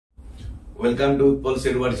Welcome to Utpal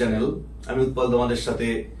edu-world channel. আমি উৎপল, তোমাদের সাথে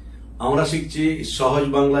আমরা শিখছি সহজ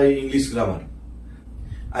বাংলায় ইংলিশ গ্রামার।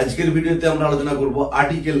 আজকের ভিডিওতে আমরা আলোচনা করব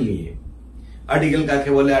আর্টিকেল নিয়ে। আর্টিকেল কাকে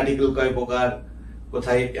বলে, আর্টিকেল কয় প্রকার,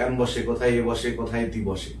 কোথায় অ্যান বসে, কোথায় এ বসে, কোথায় দি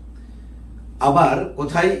বসে, আবার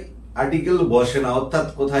কোথায় আর্টিকেল বসে না, অর্থাৎ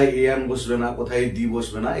কোথায় এ অ্যান বসবে না, কোথায় দি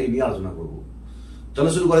বসবে না, এই নিয়ে আলোচনা করব। চলো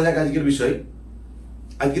শুরু করা যাক আজকের বিষয়।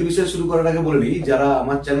 আজকের বিষয় শুরু করার আগে বলে নিই, যারা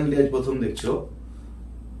আমার চ্যানেলটি আজ প্রথম দেখছো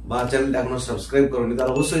বা চ্যানেলটা এখনো সাবস্ক্রাইব করোনি,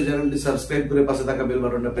 তারা অবশ্যই চ্যানেলটি সাবস্ক্রাইব করে পাশে থাকা বেল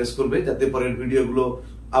বাটনটা প্রেস করবে, যাতে পরের ভিডিওগুলো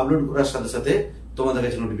আপলোড করার সাথে সাথে তোমাদের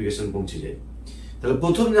কাছে নোটিফিকেশন পৌঁছে যায়। তাহলে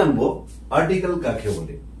প্রথম জানবো আর্টিকেল কাকে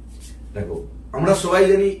বলে। দেখো, আমরা সবাই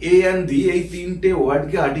জানি এ এন্ড দি এই তিনটে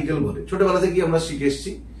ওয়ার্ডকে আর্টিকেল বলে। ছোটবেলা থেকে আমরা শিখে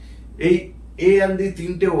এসেছি এই এ এন্ড দি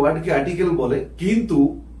তিনটে ওয়ার্ডকে আর্টিকেল বলে। কিন্তু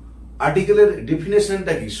আর্টিকেলের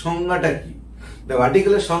ডেফিনেশনটা কি, সংজ্ঞাটা কি? দেখো,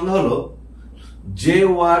 আর্টিকেলের সংজ্ঞা হলো যে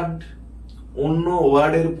ওয়ার্ড অন্য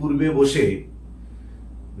ওয়ার্ডের পূর্বে বসে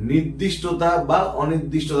নির্দিষ্টতা বা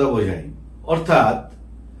অনির্দিষ্টতা বোঝায়। অর্থাৎ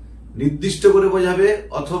নির্দিষ্ট করে বোঝাবে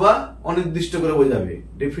অথবা অনির্দিষ্ট করে বোঝাবে,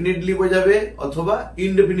 ডেফিনিটলি বোঝাবে অথবা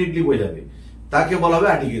ইনডেফিনিটলি বোঝাবে, তাকে বলা হবে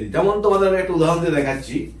আর্টিকেল। যেমন তোমাদের আমি একটা উদাহরণ দিয়ে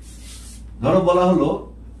দেখাচ্ছি। ধরো বলা হলো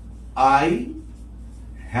আই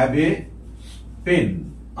হ্যাভ এ পেন,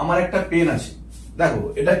 আমার একটা পেন আছে। দেখো,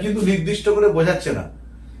 এটা কিন্তু নির্দিষ্ট করে বোঝাচ্ছে না।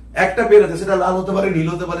 একটা পেন আছে, সেটা লাল হতে পারে, নীল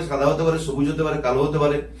হতে পারে, সাদা হতে পারে, সবুজ হতে পারে, কালো হতে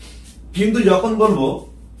পারে। কিন্তু যখন বলবো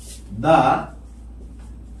দা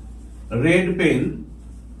রেড পেন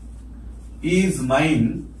ইজ মাইন,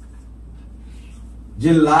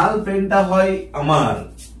 যে লাল পেনটা হয় আমার,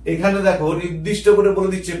 এখানে দেখো নির্দিষ্ট করে বলে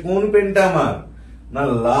দিচ্ছে কোন পেনটা আমার, না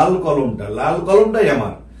লাল কলমটা, লাল কলমটাই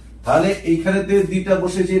আমার। তাহলে এইখানেতে দিটা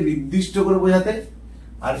বসেছে নির্দিষ্ট করে বোঝাতে,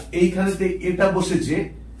 আর এইখানেতে এটা বসেছে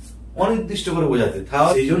অনির্দিষ্ট করে বোঝাতে।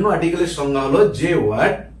 তাহলে এই জন্য আর্টিকেলের সংজ্ঞা হলো যে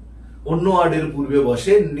ওয়ার্ড অন্য ওয়ার্ডের পূর্বে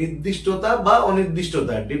বসে নির্দিষ্টতা বা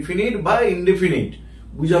অনির্দিষ্টতা, ডেফিনিট বা ইনডেফিনিট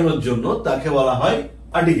বোঝানোর জন্য, তাকে বলা হয়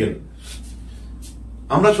আর্টিকেল।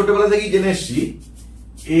 আমরা ছোটবেলা থেকেই জেনে এসেছি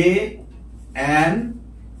এ, অ্যান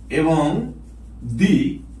এবং দি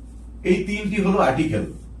এই তিনটি হলো আর্টিকেল,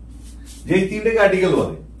 যে তিনটাকে আর্টিকেল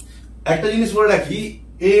বলে। একটা জিনিস বলে রাখি,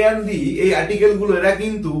 এ অ্যান্ড দি এই আর্টিকেল গুলো এরা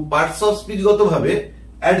কিন্তু পার্টস অফ স্পিচ গত ভাবে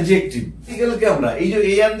অ্যাডজেক্টিভ। আর্টিকেলকে আমরা এই যে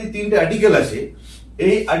এ অ্যান্ড দি তিনটে আর্টিকেল আছে,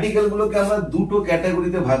 এই আর্টিকেল গুলোকে আমরা দুটো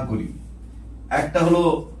ক্যাটাগরিতে ভাগ করি। একটা হলো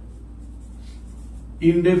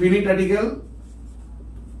ইনডেফিনিট আর্টিকেল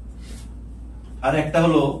আর একটা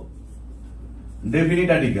হলো ডেফিনিট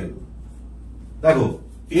আর্টিকেল। দেখো,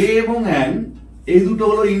 এ এবং অ্যান এই দুটো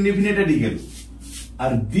হলো ইনডেফিনিট আর্টিকেল,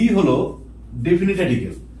 আর দি হলো ডেফিনিট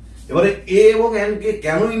আর্টিকেল। এবারে এ এবং অ্যান কে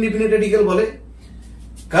কেন ইনডেফিনিট আর্টিকেল বলে?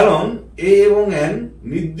 কারণ এ এবং অ্যান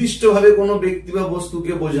নির্দিষ্ট ভাবে কোনো ব্যক্তি বা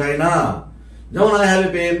বস্তুকে বোঝায় না। যেমন I have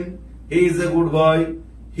a pen, he is a good boy,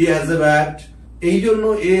 he has a bat. এই জন্য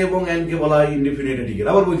এ এবং অ্যান কে বলা হয় ইনডেফিনিট আর্টিকেল।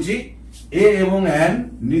 আবার বলছি, এ এবং অ্যান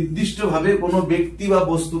নির্দিষ্ট ভাবে কোনো ব্যক্তি বা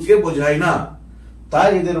বস্তুকে বোঝায় না, তাই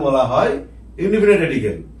এদের বলা হয় ইনডেফিনিট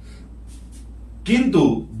আর্টিকেল। কিন্তু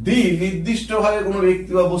দি নির্দিষ্ট ভাবে কোনো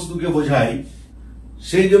ব্যক্তি বা বস্তুকে বোঝায়,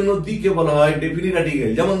 সেই জন্য দি কে বলা হয় ডেফিনিট আর্টিকেল।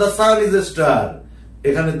 যেমন the sun is a star,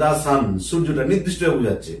 এখানে দ্য সান সূর্যটা নির্দিষ্ট ভাবে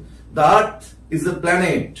বোঝাচ্ছে। The earth is a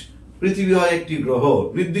planet, পৃথিবী হয় একটি গ্রহ,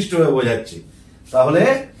 নির্দিষ্ট ভাবে বোঝাচ্ছে। তাহলে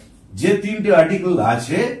যে তিনটে আর্টিকেল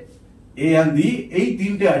আছে এ এন্ড দি, এই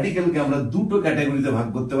তিনটে আর্টিকেলকে আমরা দুটো ক্যাটাগরিতে ভাগ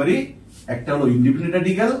করতে পারি। একটা হলো ইনডেফিনিট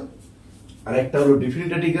আর্টিকেল আর একটা হলো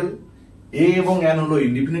ডেফিনিট আর্টিকেল। এ এবং অ্যান হলো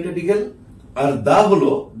ইনডেফিনিট আর্টিকেল আর দা হলো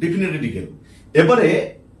ডেফিনিট আর্টিকেল। এবারে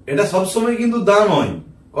এটা সবসময় কিন্তু দা নয়,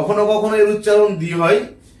 কখনো কখনো এর উচ্চারণ দি হয়,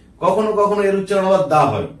 কখনো কখনো এর উচ্চারণ আবার দা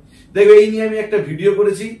হয়। দেখবে, এই নিয়ে আমি একটা ভিডিও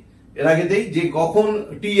করেছি এর আগেতেই, যে কখন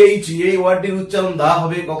টিএইচ এই ওয়ার্ডটির উচ্চারণ দা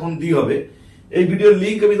হবে, কখন দি হবে। এই ভিডিওর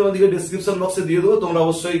লিংক আমি তোমাদেরকে ডেসক্রিপশন বক্সে দিয়ে দেবো, তোমরা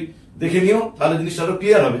অবশ্যই দেখে নিও, তাহলে জিনিসটা আরো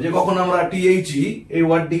ক্লিয়ার হবে যে কখন আমরা টিএইচ এই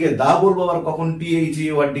ওয়ার্ডটিকে দা বলবো আর কখন টিএইচ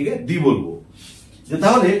এই ওয়ার্ডটিকে দি বলবো। যে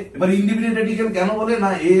তাহলে এবার ইনডেফিনিট আর্টিকেল কেন বলে না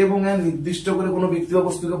এ এবং অ্যান নির্দিষ্ট করে কোনো ব্যক্তি বা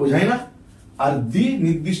বস্তুকে বোঝায় না, আর দি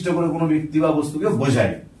নির্দিষ্ট করে কোনো ব্যক্তি বা বস্তুকে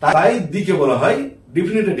বোঝায়, তাই দিকে বলা হয়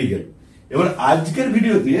ডেফিনিট আর্টিকেল। এবার আজকের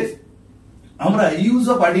ভিডিওতে আমরা ইউজ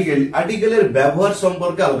অফ আর্টিকেল, আর্টিকেলের ব্যবহার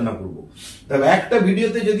সম্পর্কে আলোচনা করব। তবে একটা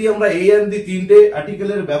ভিডিওতে যদি আমরা এ এন্ড দি তিনটে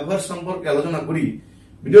আর্টিকেলের ব্যবহার সম্পর্কে আলোচনা করি,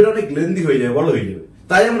 ভিডিওটা অনেক লেন্দি হয়ে যাবে, বড় হয়ে যাবে।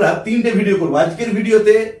 তাই আমরা তিনটে ভিডিও করবো। আজকের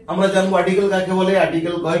ভিডিওতে আমরা জানবো আর্টিকেল কাকে বলে,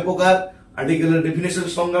 আর্টিকেল কয় প্রকার, আর্টিকেলের ডেফিনেশন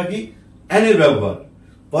সংজ্ঞা কি, অ্যান এর ব্যবহার।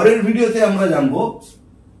 পরের ভিডিওতে আমরা জানবো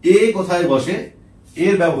এ কোথায় বসে,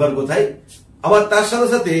 এর ব্যবহার কোথায়, আবার তার সাথে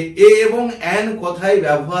সাথে এ এবং অ্যান কোথায়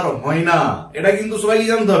ব্যবহার হয় না, এটা কিন্তু সবাইকে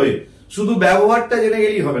জানতে হবে। শুধু ব্যবহারটা জেনে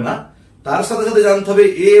গেলেই হবে না, তার সাথে সাথে জানতে হবে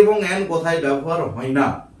এ এবং অ্যান কোথায় ব্যবহার হয় না।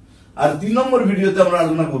 আর 3 নম্বর ভিডিওতে আমরা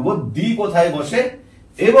আলোচনা করব দি কোথায় বসে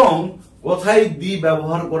এবং কোথায় দি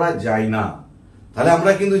ব্যবহার করা যায় না। তাহলে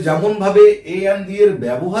আমরা কিন্তু যেমন ভাবে এ এন্ড দি এর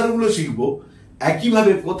ব্যবহারগুলো শিখবো,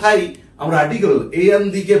 একইভাবে কোথায় আমরা আর্টিকেল এ এন্ড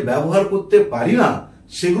দি কে ব্যবহার করতে পারি না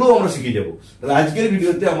সেগুলো আমরা শিখে যাব। তাহলে আজকের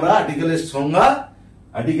ভিডিওতে আমরা আর্টিকেলের সংজ্ঞা,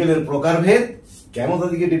 আর্টিকেলের প্রকারভেদ, কেন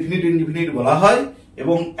তাদেরকে ডেফিনিট ইনডেফিনিট বলা হয়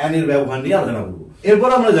এবং অ্যান এর ব্যবহার নিয়ে আলোচনা করব। এরপর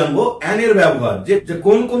আমরা জানবো অ্যান এর ব্যবহার, যে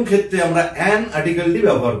কোন কোন ক্ষেত্রে আমরা অ্যান আর্টিকেলটি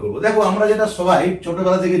ব্যবহার করব। দেখো আমরা যেটা সবাই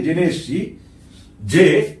ছোটবেলা থেকে জেনে এসেছি যে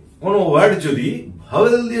কোন ওয়ার্ড যদি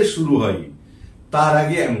ভাওয়েল দিয়ে শুরু হয় তার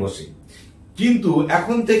আগে অ্যান বসে, কিন্তু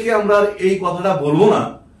এখন থেকে আমরা এই কথাটা বলবো না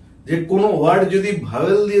যে কোন ওয়ার্ড যদি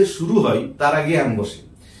ভাওয়েল দিয়ে শুরু হয় তার আগে অ্যান বসে।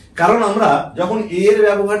 কারণ আমরা যখন এর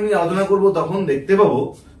ব্যবহার নিয়ে আলোচনা করব তখন দেখতে পাবো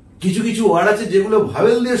কিছু কিছু ওয়ার্ড আছে যেগুলো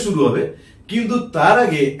ভাওয়েল দিয়ে শুরু হবে কিন্তু তার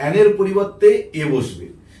আগে অ্যান এর পরিবর্তে এ বসবে।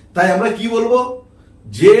 তাই আমরা কি বলবো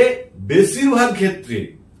যে বেশিরভাগ ক্ষেত্রে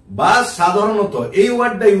বা সাধারণত এই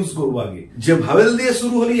ওয়ার্ডটা ইউজ করবো আগে, যে ভাওয়েল দিয়ে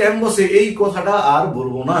শুরু হলেই অ্যান বসে এই কথাটা আর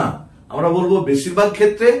বলবো না। আমরা বলবো বেশিরভাগ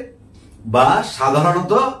ক্ষেত্রে বা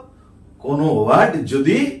সাধারণত কোন ওয়ার্ড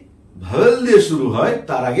যদি ভাওয়েল দিয়ে শুরু হয়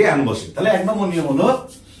তার আগে অ্যান বসে। তাহলে এক নম্বর নিয়ম হলো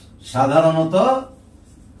সাধারণত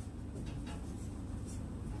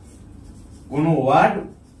কোন ওয়ার্ড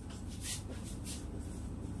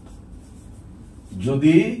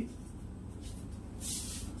যদি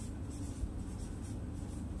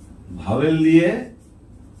ভাওয়েল দিয়ে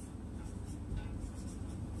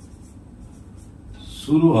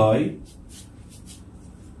শুরু হয়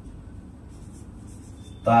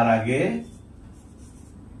তার আগে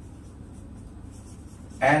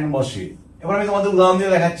অ্যান বসে। এবার আমি তোমাদের উদাহরণ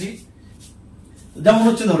দিয়ে দেখাচ্ছি। যেমন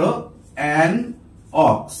হচ্ছে ধরো অ্যান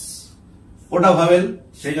অক্স, ওটা ভাওয়েল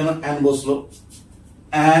সেই জন্য অ্যান বসলো।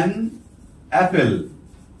 অ্যান অ্যাপেল,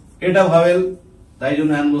 এটা ভাওয়েল তাই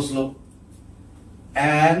জন্য অ্যান বসলো।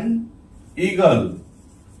 অ্যান ইগল,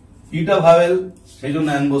 এটা ভাওয়েল সেই জন্য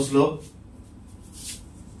অ্যান বসলো।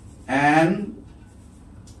 অ্যান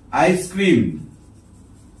আইসক্রিম,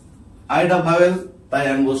 এটা ভাওয়েল তাই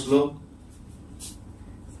অ্যান বসলো।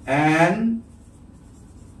 অ্যান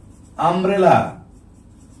আমব্রেলা,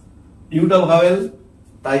 ইউটা ভাওয়েল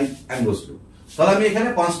তাই অ্যান বসলো। তাহলে আমি এখানে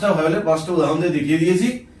 5টা ভাওয়েলের 5টা উদাহরণ দিয়ে দেখিয়ে দিয়েছি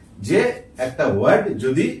যে একটা ওয়ার্ড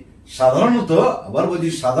যদি সাধারণত, আবার বলছি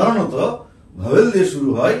সাধারণত ভাওয়েল দিয়ে শুরু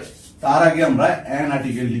হয় তার আগে আমরা অ্যান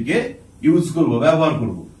আর্টিকেলটিকে ইউজ করব, ব্যবহার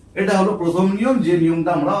করব। এটা হলো প্রথম নিয়ম, যে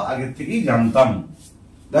নিয়মটা আমরা আগে থেকেই জানতাম।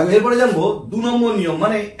 দেখো এরপরে জানবো 2 নম্বর নিয়ম,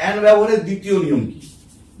 মানে অ্যান ব্যবহারের দ্বিতীয় নিয়ম কি,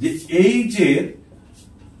 যে এইচ এর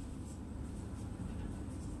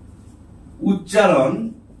উচ্চারণ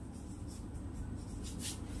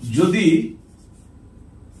যদি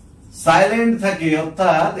সাইলেন্ট থাকে,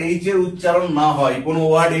 অর্থাৎ এইচ এর উচ্চারণ না হয়, কোন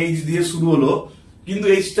ওয়ার্ড এইচ দিয়ে শুরু হলো কিন্তু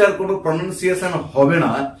এইচটার কোনো প্রনাউন্সিয়েশন হবে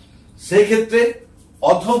না, সেই ক্ষেত্রে,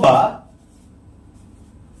 অথবা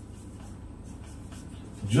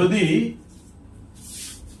যদি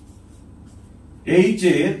এইচ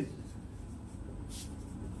এর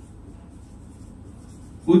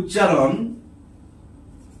উচ্চারণ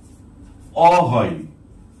অ হয়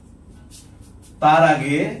তার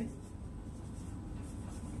আগে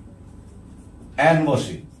অ্যান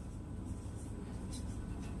বসে।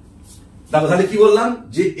 তাহলে কি বললাম,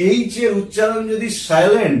 যে এইচ এর উচ্চারণ যদি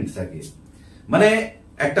সাইলেন্ট থাকে, মানে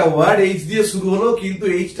একটা ওয়ার্ড এইচ দিয়ে শুরু হলো কিন্তু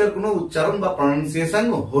এইচটার কোনো উচ্চারণ বা প্রনাউন্সিয়েশন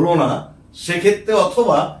হলো না, সেক্ষেত্রে,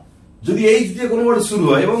 অথবা যদি এইচ দিয়ে কোনো ওয়ার্ড শুরু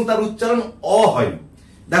হয় এবং তার উচ্চারণ অ হয়।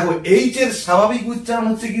 দেখো এইচ এর স্বাভাবিক উচ্চারণ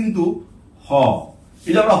হচ্ছে কিন্তু হ,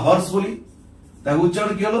 এই যে আমরা হর্স বলি, দেখো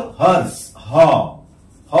উচ্চারণ কি হলো হর্স, হ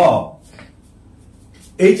হ।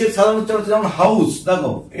 এইচ এর সাধারণ উচ্চারণ হচ্ছে যেমন হাউস,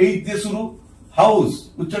 দেখো এইচ দিয়ে শুরু, হাউস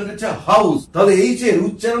উচ্চারণ হচ্ছে হাউস। তাহলে এইচ এর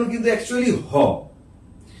উচ্চারণ কিন্তু অ্যাকচুয়ালি হ।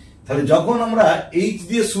 তাহলে যখন আমরা এইচ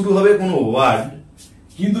দিয়ে শুরু হবে কোনো ওয়ার্ড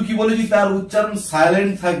কিন্তু কি বলেছি তার উচ্চারণ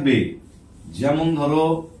সাইলেন্ট থাকবে, যেমন ধরো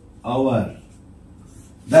আওয়ার,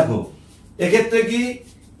 দেখো এক্ষেত্রে কি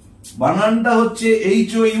বানানটা হচ্ছে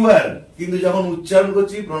এইচ ও ইউআর, কিন্তু যখন উচ্চারণ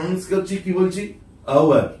করছি, প্রনাউন্স করছি, কি বলছি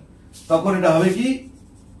আওয়ার, তখন এটা হবে কি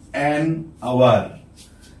অ্যান আওয়ার।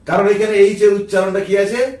 কারণ এখানে এইচ এর উচ্চারণটা কি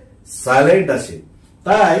আছে, সাইলেন্ট আছে,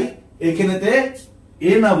 তাই এখানেতে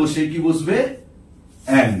এ না বসে কি বসবে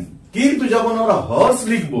অ্যান। কিন্তু যখন আমরা হর্স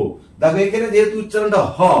লিখবো, দেখো এখানে যেহেতু উচ্চারণটা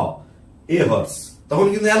হ, এ হর্স, তখন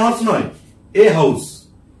কিন্তু অ্যান হর্স নয়, এ হাউস।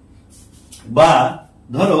 বা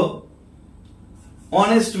ধরো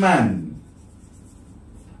অনেস্ট ম্যান,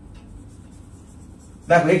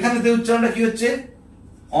 দেখো এখানে উচ্চারণটা কি হচ্ছে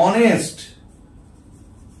অনেস্ট,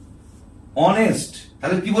 অনেস্ট।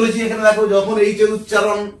 তাহলে কি বলেছি এখানে, দেখো যখন এইচ এর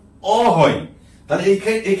উচ্চারণ অ হয় তাহলে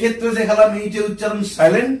এই ক্ষেত্রে দেখালাম এইচ এর উচ্চারণ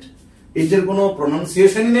সাইলেন্ট, এইচ এর কোনো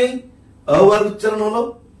প্রনাউন্সিয়েশনই নেই, আর উচ্চারণ হলো,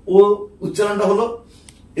 ও উচ্চারণটা হলো।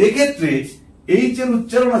 এক্ষেত্রে এইচ এর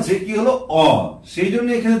উচ্চারণ আছে কি হলো অ, সেই জন্য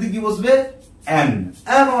এখানে কি বসবে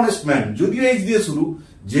অ্যান অনেস্ট ম্যান। যদিও এইচ দিয়ে শুরু,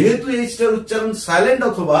 যেহেতু এইচটার উচ্চারণ সাইলেন্ট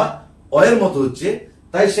অথবা অ এর মতো হচ্ছে,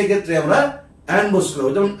 তাই সেক্ষেত্রে আমরা অ্যান বস করবো,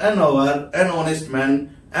 যেমন an hour, an honest man,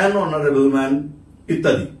 an honourable man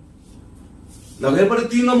ইত্যাদি। এরপরে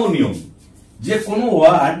 3 নম্বর নিয়ম, যে কোনো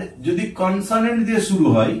ওয়ার্ড যদি কনসোনেন্ট দিয়ে শুরু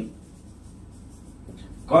হয়,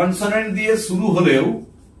 কনসোনেন্ট দিয়ে শুরু হলেও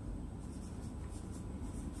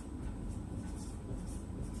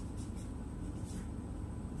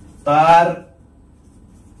তার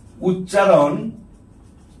উচ্চারণ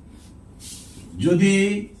যদি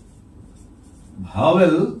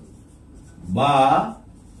ভাওয়েল বা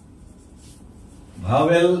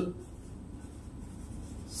ভাওয়েল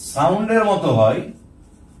সাউন্ডের মতো হয়,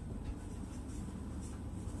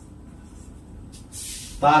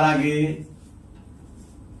 তার আগে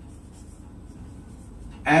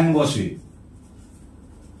অ্যান বসে।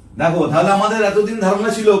 দেখো, তাহলে আমাদের এতদিন ধারণা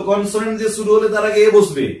ছিল কনসোনেন্ট দিয়ে শুরু হলে তার আগে এ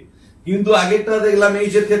বসবে, কিন্তু আগেরটা দেখলাম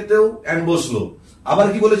এইচ এর ক্ষেত্রেও অ্যান বসলো। আবার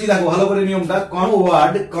কি বলেছি দেখো ভালো করে নিয়মটা, কোন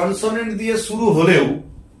ওয়ার্ড কনসোনেন্ট দিয়ে শুরু হলেও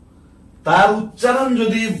তার উচ্চারণ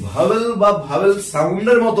যদি ভাওয়েল বা ভাওয়েল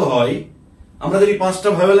সাউন্ডের মতো হয়, আমরা যদি 5টা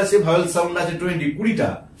ভাওয়েল আছে, ভাওয়েল সাউন্ড আছে 20টা,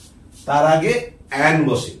 তার আগে অ্যান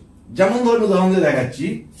বসে। যেমন ধরুন উদাহরণ দিয়ে দেখাচ্ছি,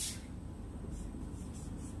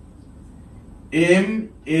 এম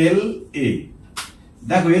এল এ।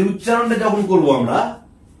 দেখো এর উচ্চারণটা যখন করবো আমরা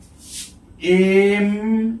এম,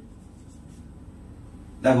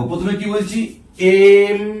 দেখো প্রথমে কি বলছি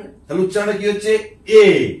এম, তাহলে উচ্চারণটা কি হচ্ছে এ,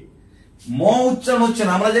 ম উচ্চারণ হচ্ছে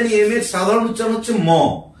না। আমরা জানি এম এর সাধারণ উচ্চারণ হচ্ছে ম,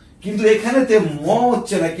 কিন্তু এখানেতে ম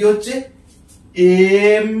হচ্ছে না, কি হচ্ছে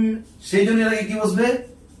এম, সেই জন্য এর আগে কি বসবে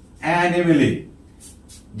অ্যান এম এল এ,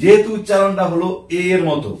 যেহেতু উচ্চারণটা হলো এ এর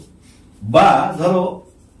মতো। বা ধরো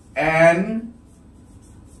অ্যান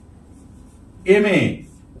এম এ,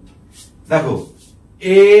 দেখো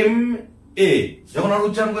এম এ যখন আমরা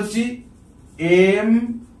উচ্চারণ করছি এম,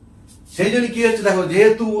 সেই জন্য কি হচ্ছে দেখো,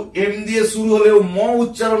 যেহেতু এম দিয়ে শুরু হলেও ম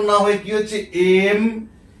উচ্চারণ না হয়ে কি হচ্ছে এম।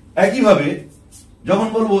 একইভাবে যখন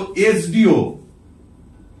বলবো এস ডিও,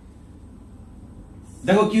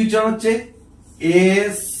 দেখো কি উচ্চারণ হচ্ছে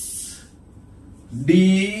এস ডি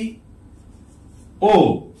ও।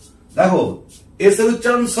 দেখো এস এর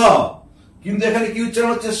উচ্চারণ স, কিন্তু এখানে কি উচ্চারণ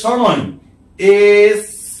হচ্ছে স নয়, এস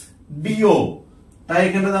ডিও, তাই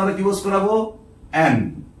এখানে আমরা কি বস করাবো অ্যান।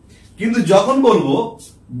 কিন্তু যখন বলবো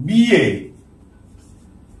বিএ,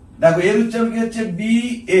 দেখো এর উচ্চারণ কি হচ্ছে বি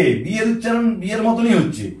এ, বি এর উচ্চারণ বি এর মতনই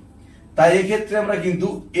হচ্ছে, তাই এক্ষেত্রে আমরা কিন্তু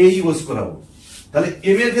এই বস করাবো। তাহলে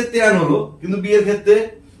এম এর ক্ষেত্রে অ্যান হলো, কিন্তু বি এর ক্ষেত্রে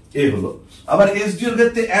এ হলো। আবার এস ডি এর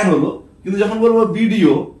ক্ষেত্রে অ্যান হলো, কিন্তু যখন বলবো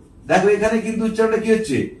বিডিও, দেখো এখানে কিন্তু উচ্চারণটা কি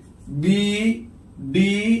হচ্ছে বি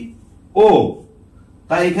ডি ও,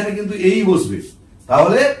 তাই এখানে কিন্তু এই বসবে।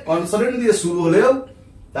 তাহলে কনসোনেন্ট দিয়ে শুরু হলেও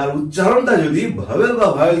তার উচ্চারণটা যদি ভাওয়েল বা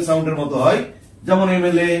ভাওয়েল সাউন্ডের মতো হয়, যেমন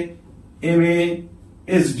এমএলএ, এমএ,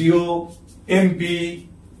 এসডিও, এমপি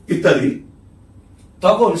ইত্যাদি,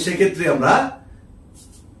 তখন সেক্ষেত্রে আমরা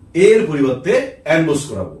এর পরিবর্তে অ্যান বস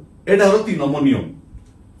করাবো। এটা হলো 3 নম্বর নিয়ম।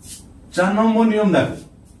 4 নম্বর নিয়ম দেখো,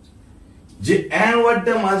 যে অ্যান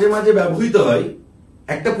ওয়ার্ডটা মাঝে মাঝে ব্যবহৃত হয়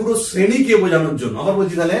একটা পুরো শ্রেণীকে বোঝানোর জন্য। আবার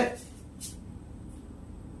বলছি, তাহলে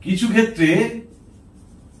কিছু ক্ষেত্রে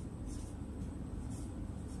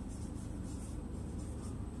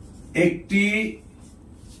একটি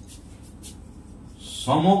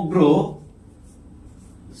সমগ্র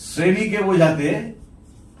শ্রেণীকে বোঝাতে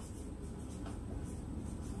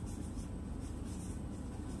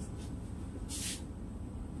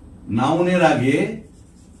নাউনের আগে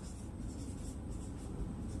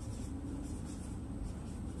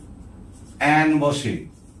অ্যান বসে।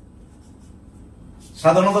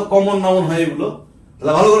 সাধারণত কমন নাউন হয় এগুলো।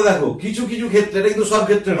 তাহলে ভালো করে দেখো, কিছু কিছু ক্ষেত্রে, এটা কিন্তু সব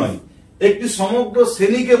ক্ষেত্রে নয়, একটি সমগ্র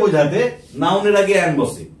শ্রেণীকে বোঝাতে নাউনের আগে অ্যান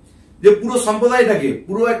বসে। যে পুরো সম্প্রদায়টাকে,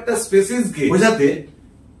 পুরো একটা স্পেসিসকে বোঝাতে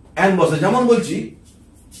অ্যান বসে। যেমন বলছি,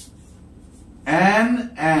 an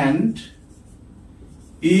ant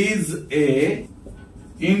is a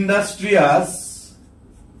industrious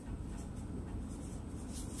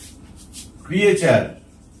creature.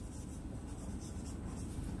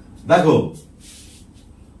 দেখো,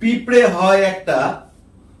 পিঁপড়ে হয় একটা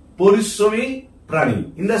পরিশ্রমী প্রাণী,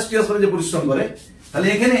 ইন্ডাস্ট্রিয়াস মানে যে পরিশ্রম করে। তাহলে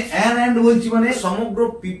এখানে অ্যান অ্যান্ড বলছি মানে সমগ্র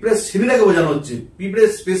পিঁপড়ে শ্রেণীটাকে বোঝানো হচ্ছে, পিঁপড়ে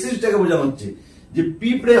স্পেসিসটাকে বোঝানো হচ্ছে, যে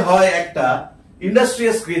পিঁপড়ে হয় একটা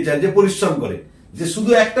ইন্ডাস্ট্রিয়াস ক্রিয়েচার যে পরিশ্রম করে। যে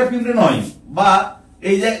শুধু একটা পিঁপড়ে নয়, বা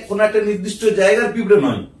এই যে কোন একটা নির্দিষ্ট জায়গার পিঁপড়ে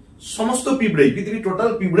নয়, সমস্ত পিঁপড়েই, পৃথিবীর টোটাল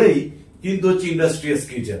পিঁপড়েই কিন্তু হচ্ছে ইন্ডাস্ট্রিয়াস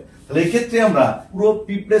ক্রিয়েচার। তাহলে এক্ষেত্রে আমরা পুরো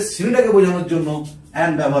পিঁপড়ে শ্রেণীটাকে বোঝানোর জন্য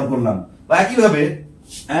অ্যান ব্যবহার করলাম। বা একইভাবে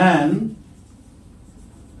an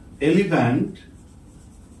elephant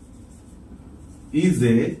is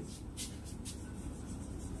a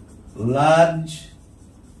large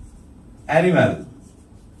animal।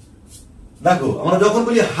 দেখো আমরা যখন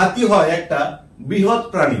বলি হাতি হয় একটা বৃহৎ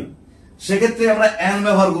প্রাণী, সেক্ষেত্রে আমরা an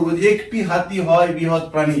ব্যবহার করবো। একটি হাতি হয় বৃহৎ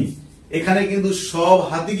প্রাণী, এখানে কিন্তু সব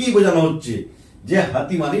হাতিকেই বোঝানো হচ্ছে যে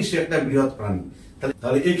হাতি মানে সে একটা বৃহৎ প্রাণী।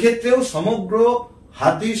 তাহলে এক্ষেত্রেও সমগ্র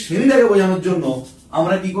হাতি শ্রেণীটাকে বোঝানোর জন্য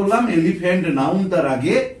আমরা কি করলাম, এলিফ্যান্ট নাউনটার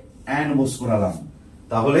আগে an বস করালাম।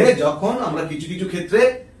 তাহলে যখন আমরা কিছু কিছু ক্ষেত্রে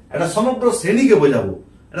একটা সমগ্র শ্রেণীকে বোঝাবো,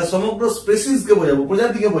 একটা সমগ্র স্পেসিসকে বোঝাবো,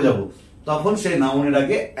 প্রজাতিকে বোঝাবো, তখন সেই নাউনের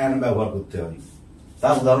আগে an ব্যবহার করতে হয়।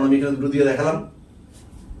 তার উদাহরণ আমি এখানে দুটো দিয়ে দেখালাম।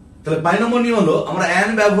 তাহলে 5 নম্বর নিয়ম হলো আমরা an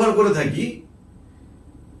ব্যবহার করে থাকি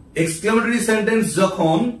এক্সক্লেমেটরি সেন্টেন্স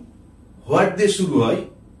যখন হোয়াট দিয়ে শুরু হয়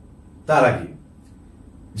তার আগে।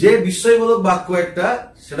 যে বিস্ময়বোধক বাক্য একটা,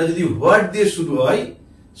 সেটা যদি হোয়াট দিয়ে শুরু হয়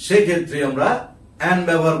সেক্ষেত্রে আমরা an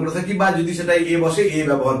ব্যবহার করে থাকি, বা যদি সেটা এ বসে এ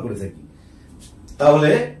ব্যবহার করে থাকি।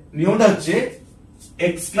 তাহলে নিয়মটা হচ্ছে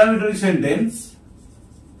এক্সক্লেমেটরি সেন্টেন্স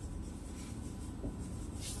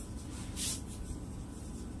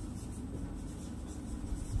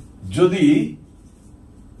যদি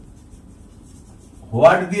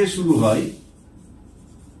হোয়াট দিয়ে শুরু হয়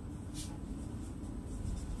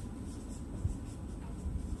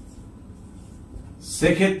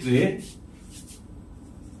সেক্ষেত্রে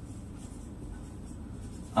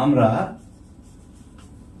আমরা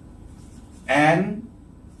an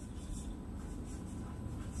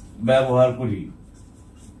ব্যবহার করি।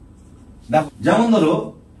 যেমন ধরো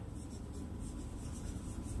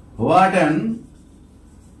হোয়াট অ্যান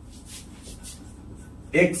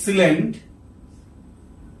এক্সিলেন্ট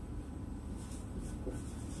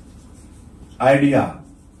আইডিয়া,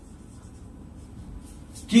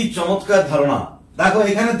 কি চমৎকার ধারণা। দেখো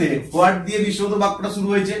এখানেতে হোয়াট দিয়ে বিশ্ববোধক বাক্যটা শুরু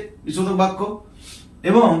হয়েছে, বিশ্ববোধক বাক্য,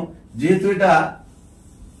 এবং যেহেতু এটা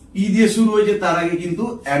ই দিয়ে শুরু হয়েছে তার আগে কিন্তু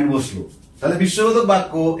and বসলো। তাহলে বিশ্ববোধক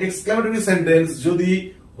বাক্য এক্সক্লেমেটরি সেন্টেন্স যদি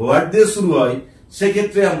হোয়াট দিয়ে শুরু হয়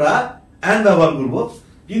সেক্ষেত্রে আমরা and ব্যবহার করব।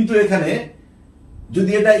 কিন্তু এখানে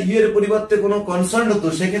যদি এটা ই এর পরিবর্তে কোনো কনসার্ন হতো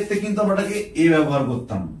সেক্ষেত্রে কিন্তু আমরা এটাকে এ ব্যবহার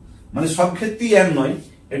করতাম। মানে সব ক্ষেত্রেই and নয়,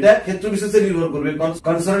 এটা ক্ষেত্র বিশেষে নির্ভর করবে।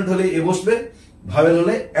 কনসার্ন হলে এ বসবে, ভাবেল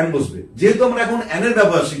হলে and বসবে। যেহেতু আমরা এখন and এর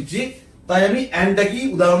ব্যবহার শিখছি তাই আমি and টা কি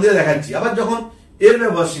উদাহরণ দিয়ে দেখাচ্ছি। আবার যখন এর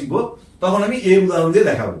ব্যবহার শিখবো তখন আমি এ উদাহরণ দিয়ে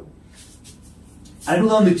দেখাবো। আরেকটা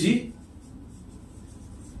উদাহরণ দিচ্ছি,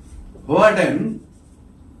 হোয়াট অ্যান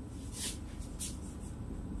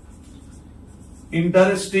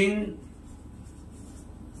ইন্টারেস্টিং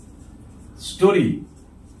স্টোরি,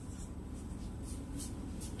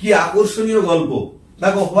 কি আকর্ষণীয় গল্প।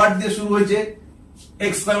 দেখো হোয়াট দিয়ে শুরু হয়েছে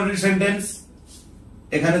এক্সক্লেমেটরি সেন্টেন্স,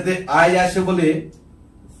 এখানেতে আই আসে বলে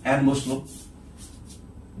and বসলো।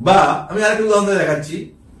 বা আমি আরেকটা উদাহরণ দিয়ে দেখাচ্ছি,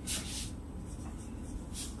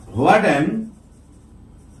 হোয়াট অ্যান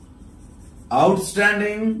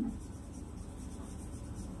আউটস্ট্যান্ডিং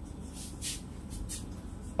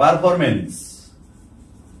পারফরমেন্স,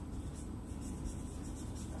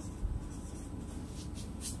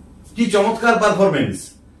 কি চমৎকার পারফরমেন্স।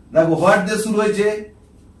 দেখো হোয়াট দিয়ে শুরু হয়েছে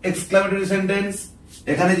এক্সক্লেমেটরি সেন্টেন্স,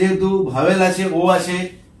 এখানে যেহেতু ভাওয়েল আছে ও আছে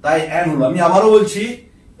তাই and হলো। আমি আবারও বলছি,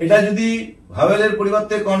 এটা যদি ভাওয়েলের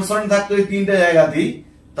পরিবর্তে কনসোনেন্ট থাকতো এই তিনটা জায়গাতেই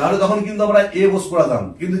তাহলে তখন কিন্তু আমরা এ বস করাতাম।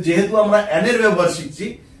 কিন্তু যেহেতু আমরা and এর ব্যবহার শিখছি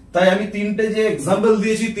তাই আমি তিনটে যে এক্সাম্পল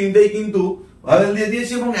দিয়েছি তিনটেই কিন্তু ভাওয়েল দিয়ে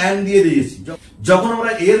দিয়েছি এবং and দিয়ে দিয়েছি। যখন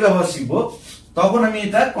আমরা এর ব্যবহার শিখবো তখন আমি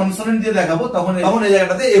এটা কনসোনেন্ট দিয়ে দেখাবো, তখন এই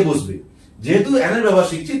জায়গাটাতে এ বসবে। যেহেতু and এর ব্যবহার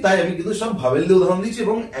শিখছি তাই আমি কিন্তু সব ভাওয়েল দিয়ে উদাহরণ দিয়েছি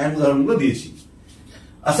এবং and উদাহরণগুলো দিয়েছি।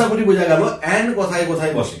 আশা করি বোঝা গেল and কোথায়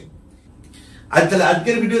কোথায় বসে। তাহলে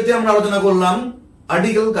আজকের ভিডিওতে আমরা আলোচনা করলাম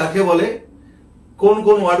আর্টিকেল কাকে বলে, কোন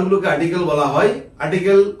কোন ওয়ার্ডগুলোকে আর্টিকেল বলা হয়,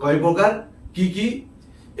 আর্টিকেল কয় প্রকার, কি কি,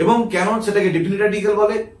 এবং কেন সেটাকে ডেফিনিট আর্টিকেল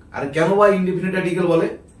বলে আর কেন বা ইনডেফিনিট আর্টিকেল বলে,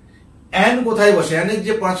 and কোথায় বসে, and এর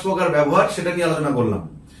যে 5 প্রকার ব্যবহার সেটা নিয়ে আলোচনা করলাম।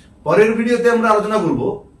 পরের ভিডিওতে আমরা আলোচনা করব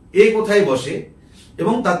এ কোথায় বসে,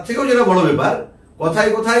 এবং তার থেকেও যেটা বড় ব্যাপার,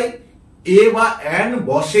 কোথায় কোথায় এ বা and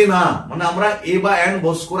বসে না, মানে আমরা এ বা and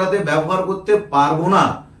বস করাতে ব্যবহার করতে পারবো না,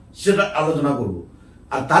 সেটা আলোচনা করব।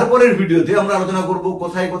 আর তারপরের ভিডিওতে আমরা আলোচনা করব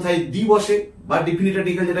কোথায় কোথায় দি বসে বা ডেফিনিট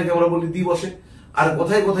আর্টিকেল যেটাকে আমরা বলি দি বসে, আর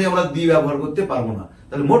কোথায় কোথায় আমরা দি ব্যবহার করতে পারবো না।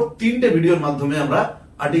 তাহলে মোট 3টে ভিডিওর মাধ্যমে আমরা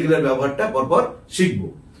আর্টিকেলের ব্যবহারটা পরপর শিখবো।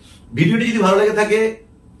 ভিডিওটি যদি ভালো লেগে থাকে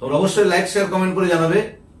তোমরা অবশ্যই লাইক শেয়ার কমেন্ট করে জানাবে।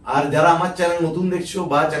 আর যারা আমার চ্যানেল নতুন দেখছো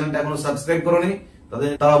বা চ্যানেলটা এখনো সাবস্ক্রাইব করোনি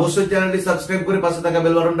তারা অবশ্যই চ্যানেলটি সাবস্ক্রাইব করে পাশে থাকা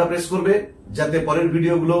বেল বাটনটা প্রেস করবে, যাতে পরের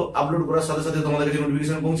ভিডিওগুলো আপলোড করার সাথে সাথে তোমাদের কাছে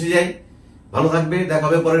নোটিফিকেশন পৌঁছে যায়। ভালো থাকবে, দেখা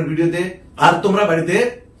হবে পরের ভিডিওতে। আর তোমরা বাড়িতে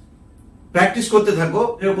প্র্যাকটিস করতে থাকো।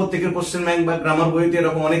 প্রত্যেকের কোশ্চেন ব্যাংক বা গ্রামার বইতে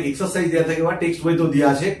এরকম অনেক এক্সারসাইজ দেওয়া থাকে বা টেক্সট বইতেও দেওয়া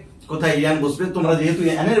আছে কোথায় অ্যান বসবে। তোমরা যেহেতু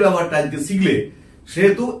অ্যান এর ব্যবহারটা আজকে শিখলে,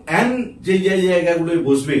 সেহেতু অ্যান যে জায়গাগুলো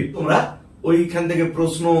বসবে তোমরা ওইখান থেকে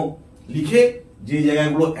প্রশ্ন লিখে যে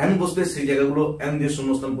জায়গাগুলো অ্যান বসবে সেই জায়গাগুলো অ্যান দিয়ে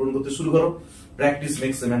শূন্যস্থান পূরণ করতে শুরু করো। Practice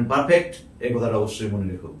makes a man perfect, এই কথাটা অবশ্যই মনে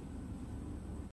রেখো।